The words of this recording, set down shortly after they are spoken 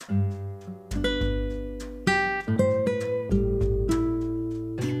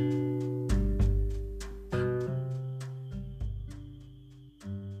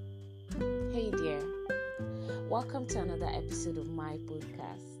episode of my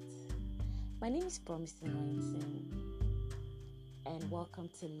podcast. My name is Promise Anointing, and welcome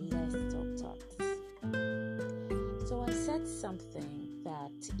to Let's Talk Talks. So I said something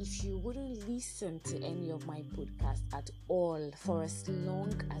that if you wouldn't listen to any of my podcasts at all for as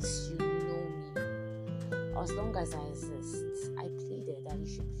long as you know me, or as long as I exist, I pleaded that you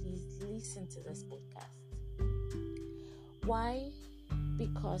should please listen to this podcast. Why?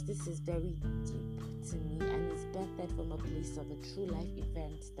 Because this is very deep to me and is birthed from a place of a true life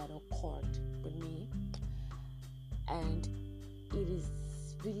event that occurred with me, and it is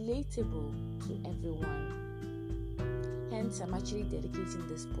relatable to everyone. Hence, I'm actually dedicating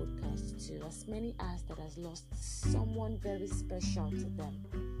this podcast to as many as that has lost someone very special to them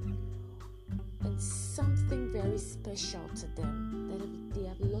and something very special to them that they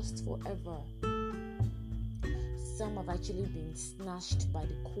have lost forever. Some have actually been snatched by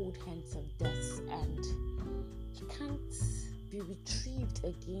the cold hands of death, and you can't be retrieved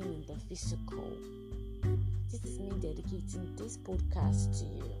again in the physical. This is me dedicating this podcast to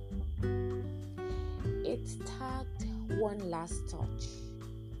you. It's tagged One Last Touch,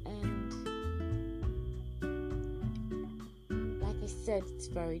 and like I said, it's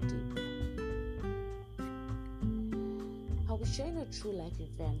very deep. I was sharing a true life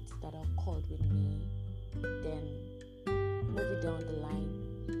event that occurred with me. Then moving down the line,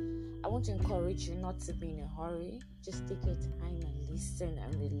 I want to encourage you not to be in a hurry. Just take your time and listen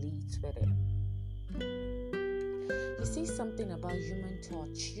and relate with it. You say something about human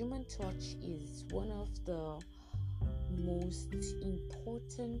touch. Human touch is one of the most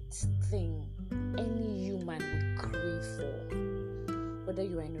important thing any human would crave for. Whether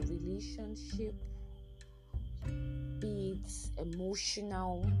you are in a relationship, be it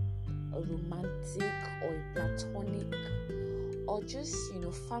emotional, a romantic or a platonic, or just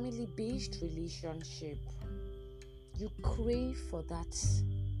family-based relationship, you crave for that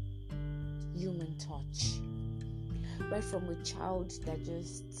human touch. Right from a child that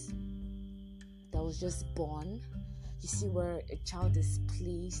was just born, you see where a child is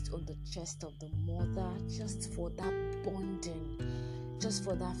placed on the chest of the mother just for that bonding, just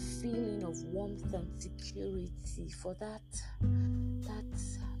for that feeling of warmth and security, for that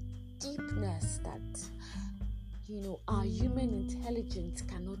deepness that our human intelligence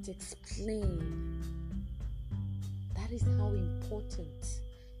cannot explain. That is how important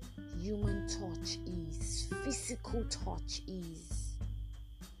human touch is, physical touch is.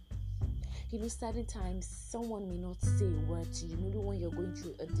 Certain times someone may not say a word to you, maybe when you're going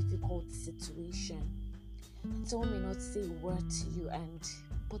through a difficult situation. Someone may not say a word to you,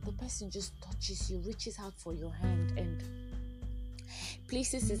 but the person just touches you, reaches out for your hand and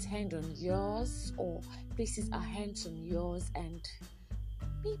places his hand on yours, or places her hands on yours, and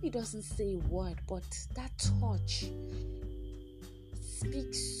maybe doesn't say a word, but that touch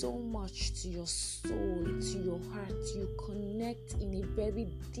speaks so much to your soul, to your heart. You connect in a very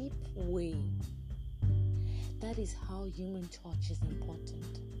deep way. That is how human touch is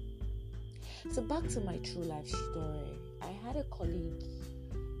important. So back to my true life story. I had a colleague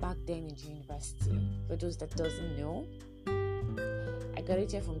back then in university. For those that doesn't know, I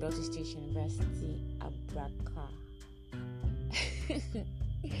graduated from Delta State University, Abraka.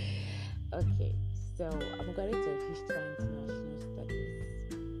 Okay, so I'm graduate of History and International Studies.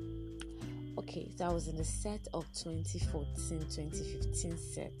 Okay, so I was in the set of 2014-2015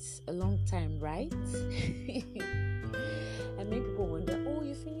 sets. A long time, right? And many people wonder, oh,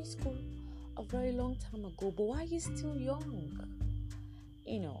 you finished school a very long time ago, but why are you still young?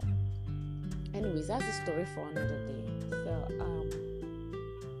 Anyways, that's a story for another day. So,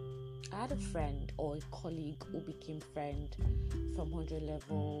 I had a friend or a colleague who became friend from 100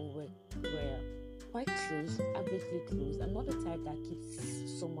 level. We're quite close, averagely close. I'm not the type that keeps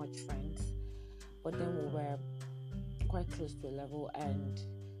so much friends, but then we were quite close to a level, and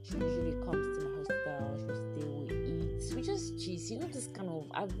she usually comes to my hostel, she'll stay, we eat, we just cheese, this kind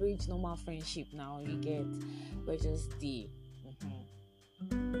of average normal friendship now you get. We're just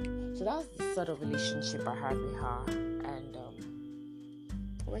so that's the sort of relationship I had with her, and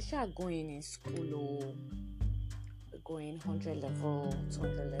we're sure going in school, we're going 100 level,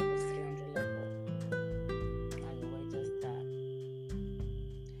 200 level, 300 level, and we're just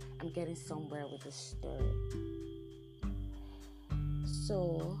I'm getting somewhere with the story.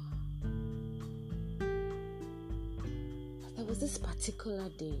 So there was this particular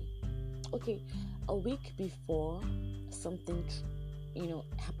day, a week before something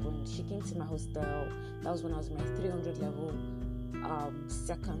happened. She came to my hostel. That was when I was in my 300 level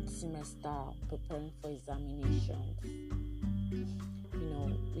second semester, preparing for examinations.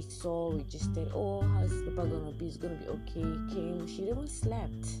 we just said, oh, how's the paper gonna be? It's gonna be okay. Came, she even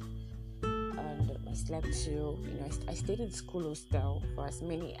slept. And I slept too. I stayed in school hostel for as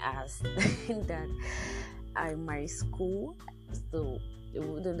many as that my school. So it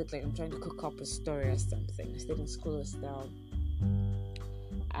wouldn't look like I'm trying to cook up a story or something. I stayed in school hostel,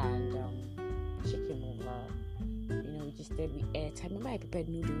 and she came over. We just stayed. We ate. I remember I prepared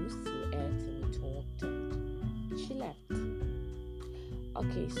noodles. We ate and we talked, and she left.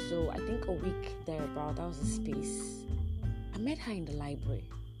 Okay, so I think a week thereabout, that was the space. I met her in the library.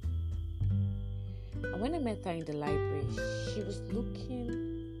 And when I met her in the library, she was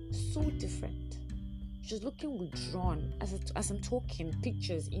looking so different. She was looking withdrawn. As I'm talking,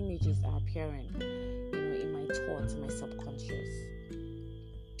 pictures, images are appearing, in my thoughts, my subconscious.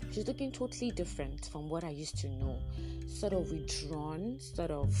 She was looking totally different from what I used to know. Sort of withdrawn,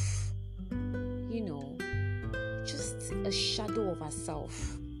 sort of, just a shadow of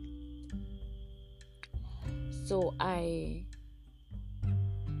herself. So I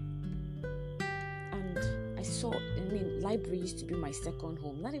saw, library used to be my second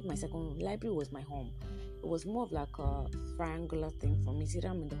home. Not even my second home, library was my home. It was more of like a triangular thing for me. Either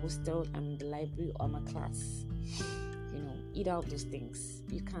I'm in the hostel, I'm in the library, or my class. Either of those things.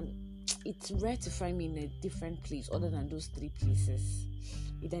 It's rare to find me in a different place other than those three places.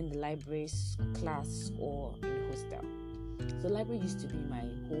 Either in the library, class, or in the hostel. So the library used to be my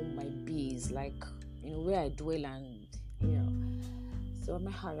home, my base, where I dwell and, So I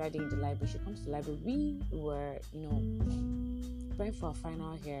met her already in the library. She comes to the library. We were, preparing for our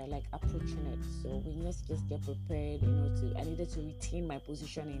final year, approaching it. So we needed to just get prepared, I needed to retain my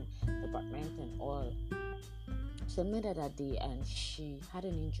position in the department and all. So I met her that day and she had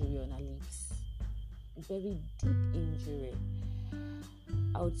an injury on her lips. A very deep injury.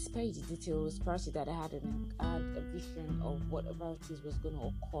 I would spare you the details. Prior to that, I had a vision of what about it was going to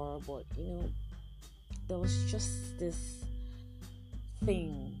occur, but there was just this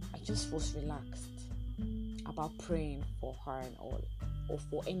thing. I just was relaxed about praying for her and all, or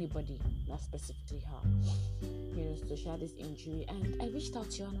for anybody, not specifically her. So she had this injury, and I reached out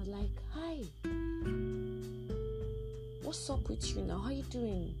to her and I was like, "Hi, what's up with you now? How you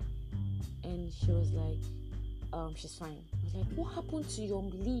doing?" And she was like, she's fine. I was like, "What happened to your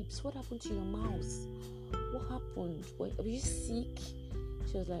lips? What happened to your mouth? What happened? Were you sick?"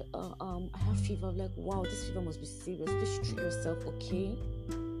 She was like, I have fever. I'm like, wow, this fever must be serious. Please treat yourself, okay?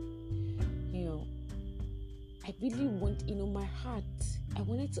 I really want, my heart, I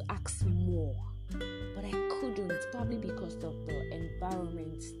wanted to ask more, but I couldn't, probably because of the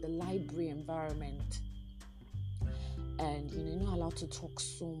environment, the library environment. And, you're not allowed to talk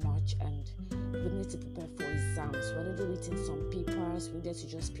so much, and we need to prepare for exams. We're already written some papers, we needed to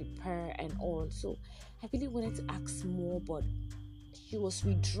just prepare and all. So I really wanted to ask more, but she was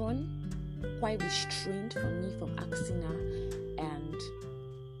withdrawn, quite restrained from me from asking her, and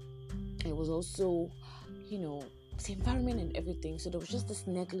it was also, the environment and everything. So there was just this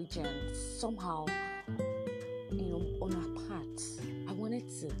negligence somehow, on her part. I wanted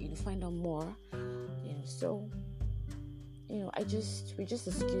to, find out more, so, we just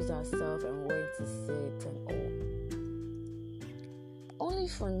excused ourselves and went to sit and all. Only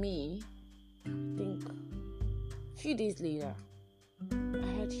for me, I think, a few days later, I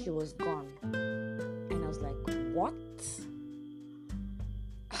heard she was gone, and I was like, what?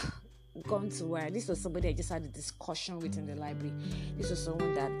 Gone to where? This was somebody I just had a discussion with in the library. This was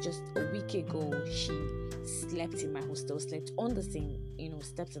someone that just a week ago, she slept in my hostel, slept on the same,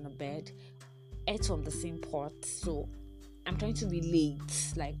 slept on the bed, ate on the same pot. So I'm trying to relate,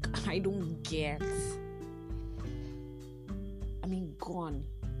 I don't get. Gone.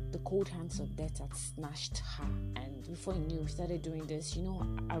 The cold hands of death had snatched her, and before you knew, we started doing this.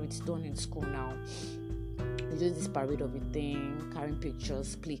 How it's done in school now. We do this parade of a thing, carrying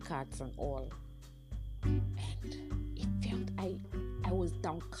pictures, placards, and all. And it felt I was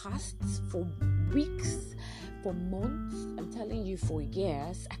downcast for weeks, for months. I'm telling you, for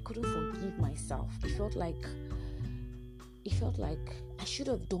years, I couldn't forgive myself. It felt like I should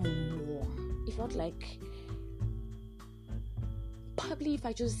have done more. It felt like probably if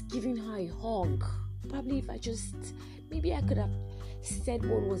I just given her a hug, maybe I could have said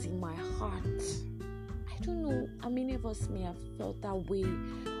what was in my heart. I don't know. Many of us may have felt that way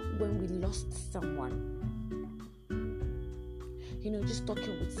when we lost someone. Just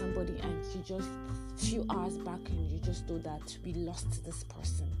talking with somebody and you just few hours back and you just know that we lost this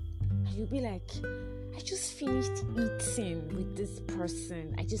person. And you'll be like, I just finished eating with this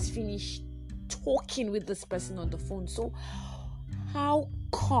person. I just finished talking with this person on the phone. So how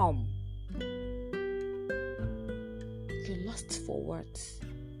come? you're lost for words.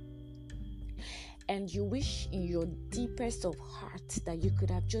 And you wish in your deepest of heart that you could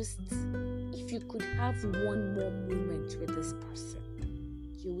have if you could have one more moment with this person,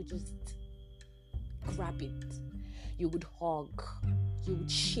 you would just grab it. You would hug. You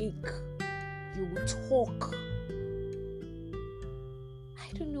would shake. You would talk.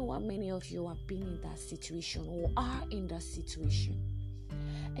 I don't know how many of you have been in that situation or are in that situation,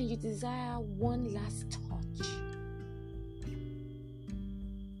 and you desire one last touch.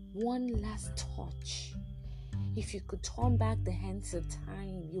 One last touch. If you could turn back the hands of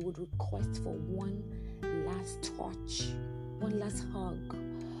time, you would request for one last touch, one last hug,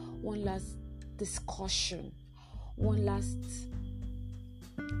 one last discussion, one last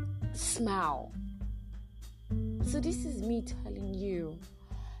smile. So this is me telling you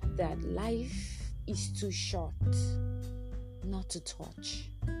that life is too short not to touch,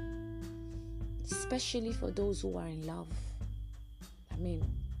 especially for those who are in love.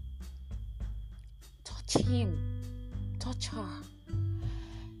 Touch him, touch her.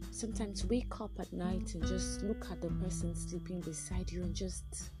 Sometimes wake up at night and just look at the person sleeping beside you and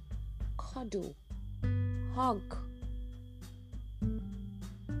just cuddle, hug.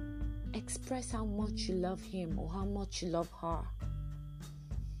 Express how much you love him or how much you love her.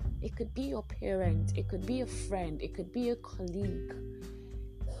 It could be your parent, it could be a friend, it could be a colleague,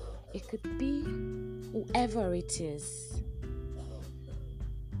 it could be whoever it is.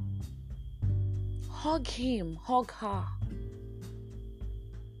 Hug him, hug her.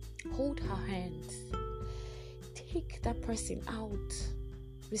 Hold her hands. Take that person out.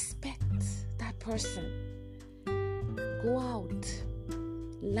 Respect that person. Go out.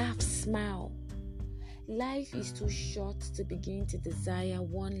 Laugh, smile. Life is too short to begin to desire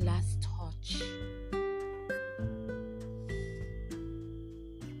one last touch.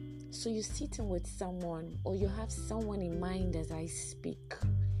 So you're sitting with someone, or you have someone in mind as I speak.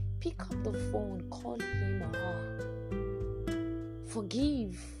 Pick up the phone, call him or her.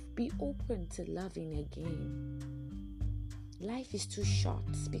 Forgive. Be open to loving again. Life is too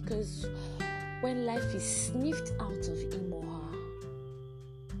short, because when life is sniffed out of him or her,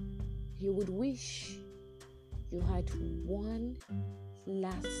 you would wish you had one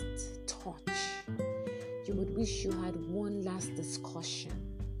last touch. You would wish you had one last discussion.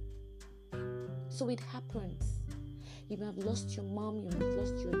 So it happens. You may have lost your mom, you may have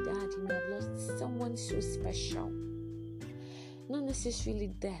lost your dad, you may have lost someone so special. Not necessarily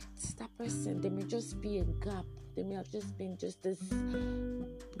death. That person, there may just be a gap. There may have just been this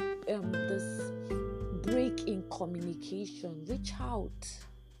break in communication. Reach out.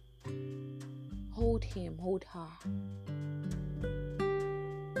 Hold him, hold her.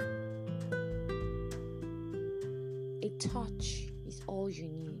 A touch is all you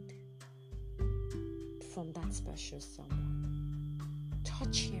need from that special someone.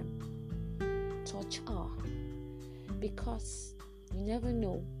 Touch him, touch her, because you never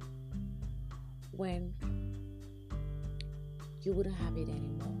know when you wouldn't have it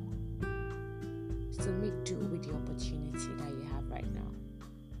anymore. So make do with the opportunity that you have right now.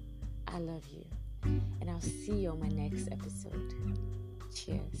 I love you, and I'll see you on my next episode.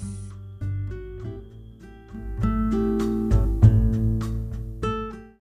 Cheers.